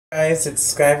Guys,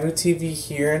 it's Skyvoo TV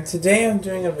here, and today I'm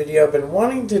doing a video I've been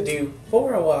wanting to do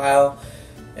for a while,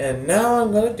 and now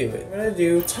I'm gonna do it. I'm gonna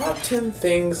do top 10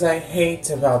 things I hate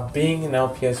about being an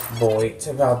LPS boy,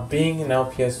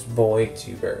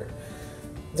 tuber.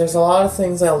 There's a lot of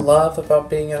things I love about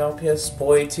being an LPS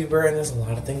boy tuber, and there's a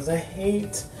lot of things I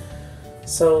hate.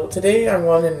 So today I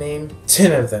want to name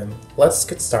 10 of them. Let's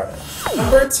get started.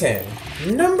 Number 10.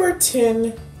 Number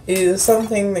 10 is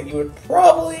something that you would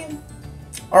probably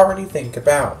already think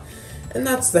about, and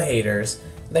that's the haters.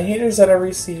 The haters that I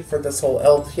receive for this whole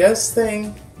LPS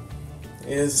thing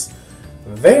is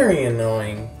very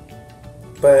annoying,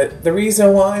 but the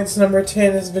reason why it's number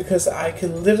 10 is because I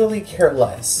could literally care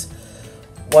less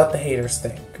what the haters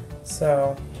think.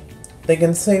 So they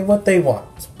can say what they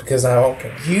want because I don't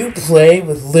care. You play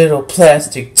with little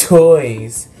plastic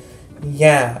toys.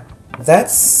 Yeah,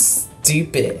 that's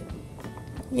stupid.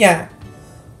 Yeah,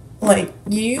 like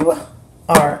you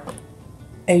are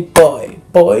a boy.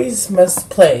 Boys must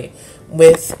play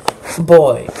with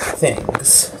boy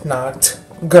things, not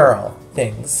girl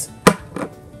things.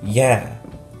 Yeah.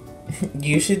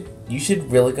 You should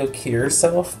really go kill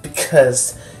yourself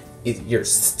because you're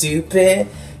stupid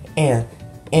and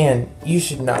you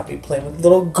should not be playing with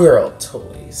little girl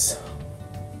toys.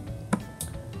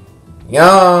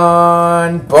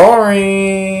 Yawn,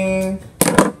 boring.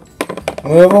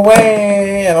 Move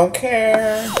away, I don't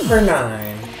care. Number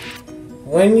 9.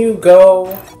 When you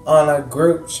go on a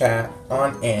group chat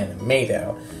on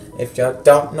Animato. If y'all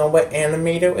don't know what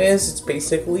Animato is, it's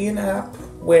basically an app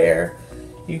where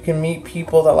you can meet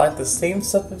people that like the same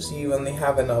stuff as you, and they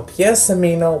have an LPS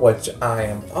amino, which I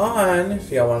am on.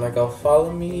 If y'all want to go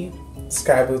follow me,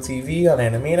 Skyvoo TV on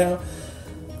Animato.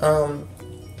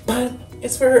 But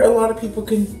it's where a lot of people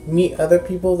can meet other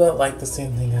people that like the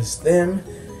same thing as them.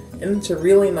 And it's a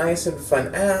really nice and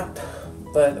fun app,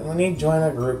 but when you join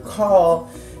a group call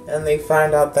and they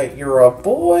find out that you're a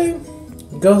boy,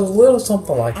 it goes a little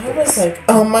something like this. I was like,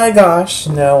 oh my gosh,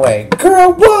 no way.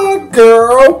 Girl, what?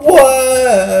 Girl,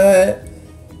 what?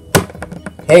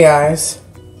 Hey guys.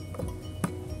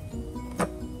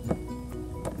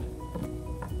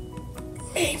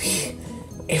 Maybe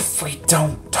if we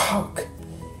don't talk,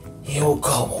 he'll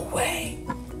go away.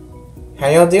 How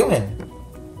y'all doing?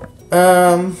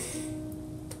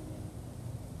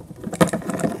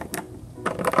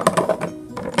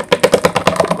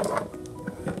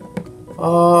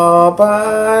 All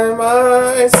by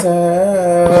myself.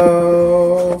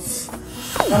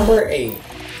 Number 8.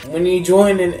 When you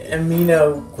join an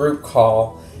amino group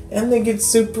call and they get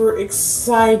super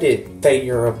excited that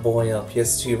you're a boy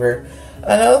LPS tuber.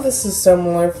 I know this is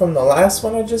similar from the last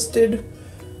one I just did,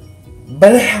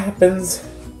 but it happens.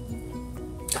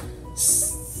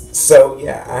 So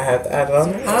yeah, I had to add it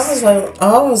on.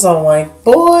 I was all like,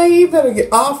 boy, you better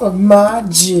get off of my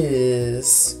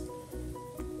jizz.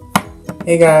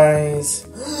 Hey guys,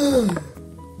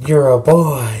 you're a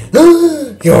boy.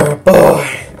 You're a boy.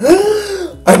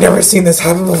 I've never seen this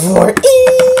happen before.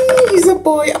 He's a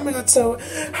boy. Oh my god, so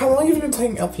how long have you been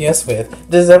playing LPS with?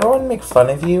 Does everyone make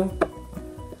fun of you?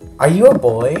 Are you a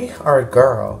boy or a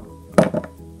girl?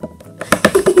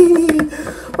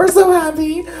 We're so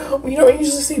happy. We don't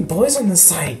usually see boys on the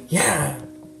site. Yeah.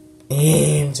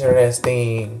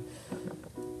 Interesting.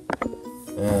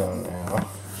 Oh no.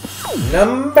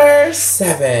 Number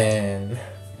 7.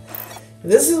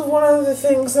 This is one of the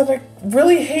things that I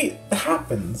really hate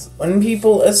happens. When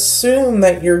people assume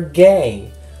that you're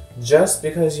gay just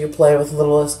because you play with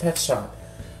Littlest Pet Shop.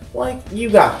 Like, you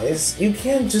guys, you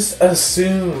can't just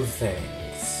assume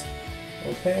things.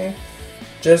 Okay?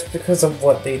 Just because of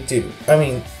what they do. I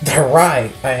mean, they're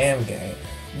right, I am gay.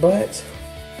 But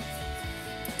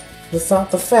that's not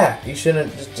the fact. You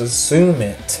shouldn't just assume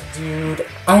it. Dude,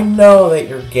 I know that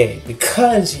you're gay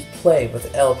because you play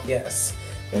with LPS.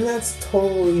 And that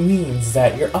totally means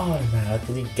that you're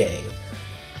automatically gay.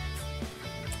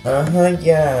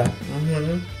 Yeah.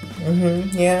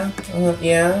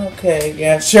 Yeah, okay,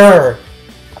 yeah, sure.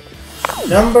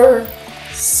 Number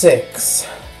 6.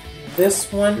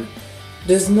 This one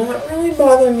does not really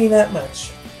bother me that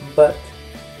much, but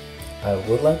I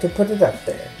would like to put it up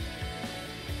there.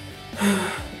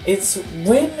 It's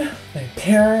when my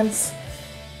parents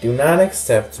do not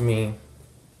accept me.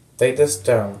 They just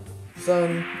don't.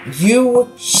 Son,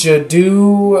 you should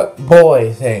do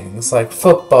boy things like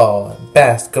football and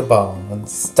basketball and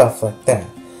stuff like that.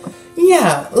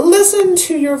 Yeah, listen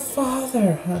to your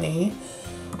father, honey.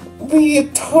 We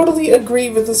totally agree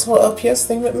with this whole LPS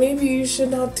thing, but maybe you should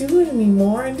not do it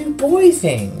anymore and do boy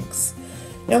things.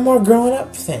 No more growing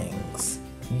up things.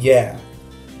 Yeah.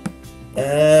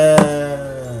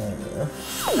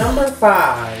 Number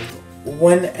 5.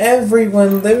 When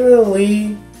everyone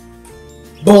literally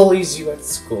bullies you at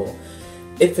school.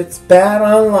 If it's bad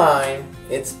online,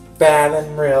 it's bad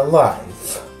in real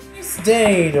life. Nice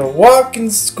day to walk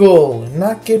in school and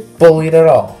not get bullied at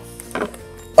all.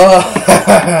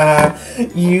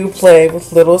 You play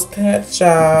with Little's Pet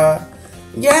Shop.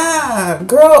 Yeah,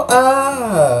 grow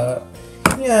up.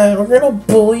 Yeah, we're gonna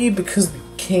bully you because we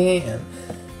can.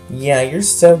 Yeah, you're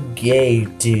so gay,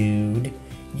 dude.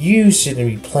 You shouldn't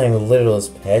be playing with Little's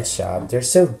Pet Shop. They're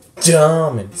so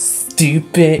dumb and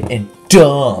stupid and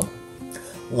dumb.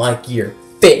 Like your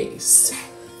face.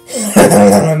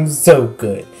 I'm so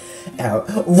good at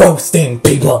roasting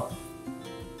people.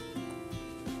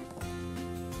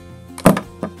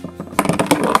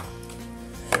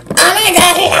 Oh my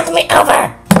god, he knocked me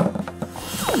over!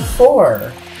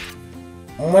 4.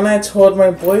 When I told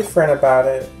my boyfriend about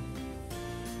it,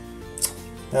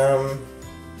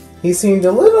 he seemed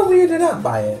a little weirded out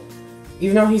by it.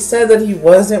 Even though he said that he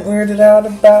wasn't weirded out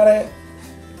about it,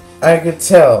 I could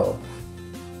tell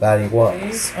that he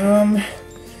was.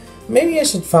 Maybe I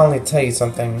should finally tell you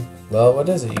something. Well, what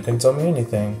is it? You can tell me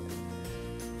anything.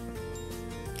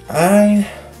 I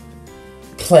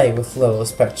play with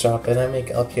Little's Pet Shop and I make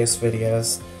LPS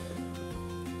videos.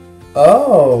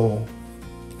 Oh,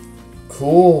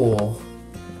 cool.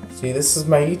 See, this is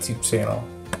my YouTube channel.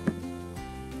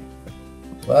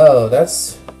 Wow,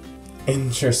 that's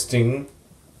interesting.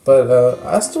 But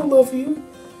I still love you.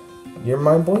 You're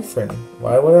my boyfriend.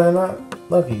 Why would I not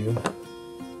love you?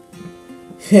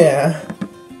 Yeah.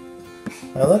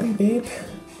 I love you, babe.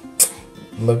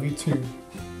 Love you too.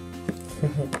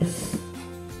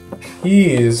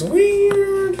 He is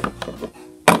weird.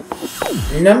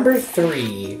 Number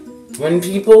 3. When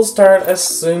people start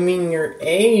assuming your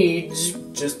age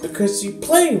just because you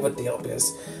play with the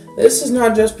LPS. This is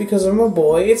not just because I'm a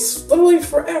boy, it's literally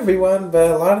for everyone,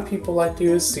 but a lot of people like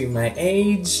to assume my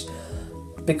age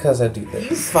because I do this.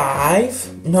 He's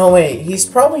 5? No, wait, he's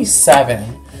probably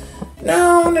 7.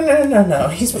 No.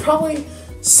 He's probably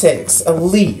 6, at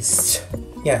least.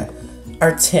 Yeah,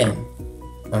 or 10.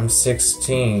 I'm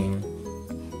 16.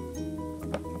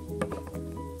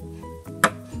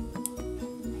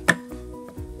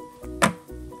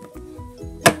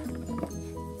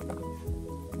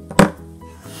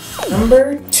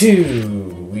 Number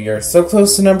 2. We are so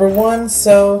close to number 1,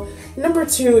 so number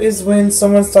 2 is when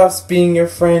someone stops being your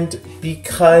friend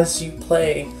because you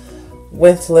play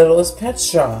with Little's Pet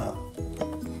Shop.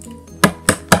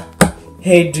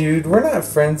 Hey dude, we're not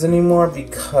friends anymore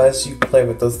because you play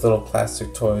with those little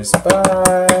plastic toys.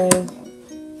 Bye.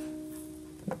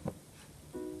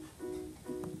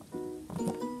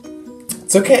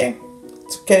 It's okay.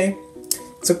 It's okay.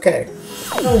 It's okay.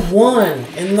 The one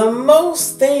and the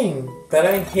most thing that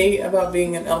I hate about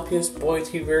being an LPS boy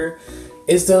tuber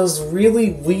is those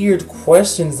really weird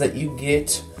questions that you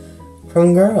get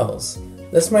from girls.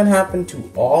 This might happen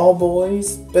to all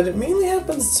boys, but it mainly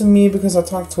happens to me because I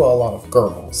talk to a lot of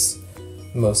girls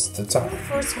most of the time. The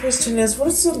first question is, what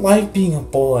is it like being a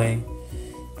boy?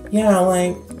 Yeah,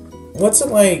 like, what's it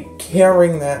like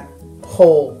carrying that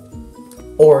whole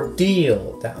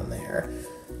ordeal down there?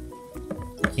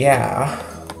 Yeah.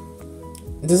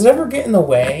 Does it ever get in the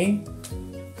way?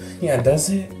 Yeah, does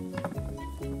it?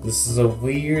 This is a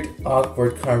weird,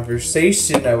 awkward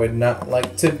conversation I would not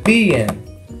like to be in.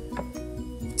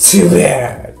 Too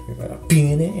bad. You're gonna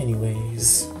be in it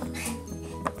anyways.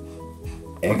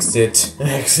 Exit,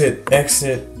 exit,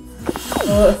 exit.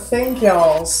 Thank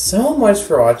y'all so much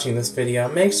for watching this video.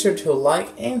 Make sure to like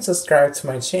and subscribe to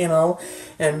my channel.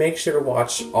 And make sure to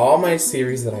watch all my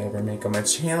series that I ever make on my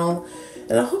channel.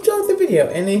 And I hope you liked the video.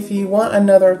 And if you want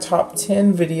another top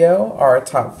 10 video or a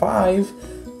top 5,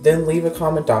 then leave a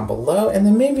comment down below and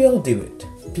then maybe I'll do it.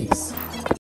 Peace.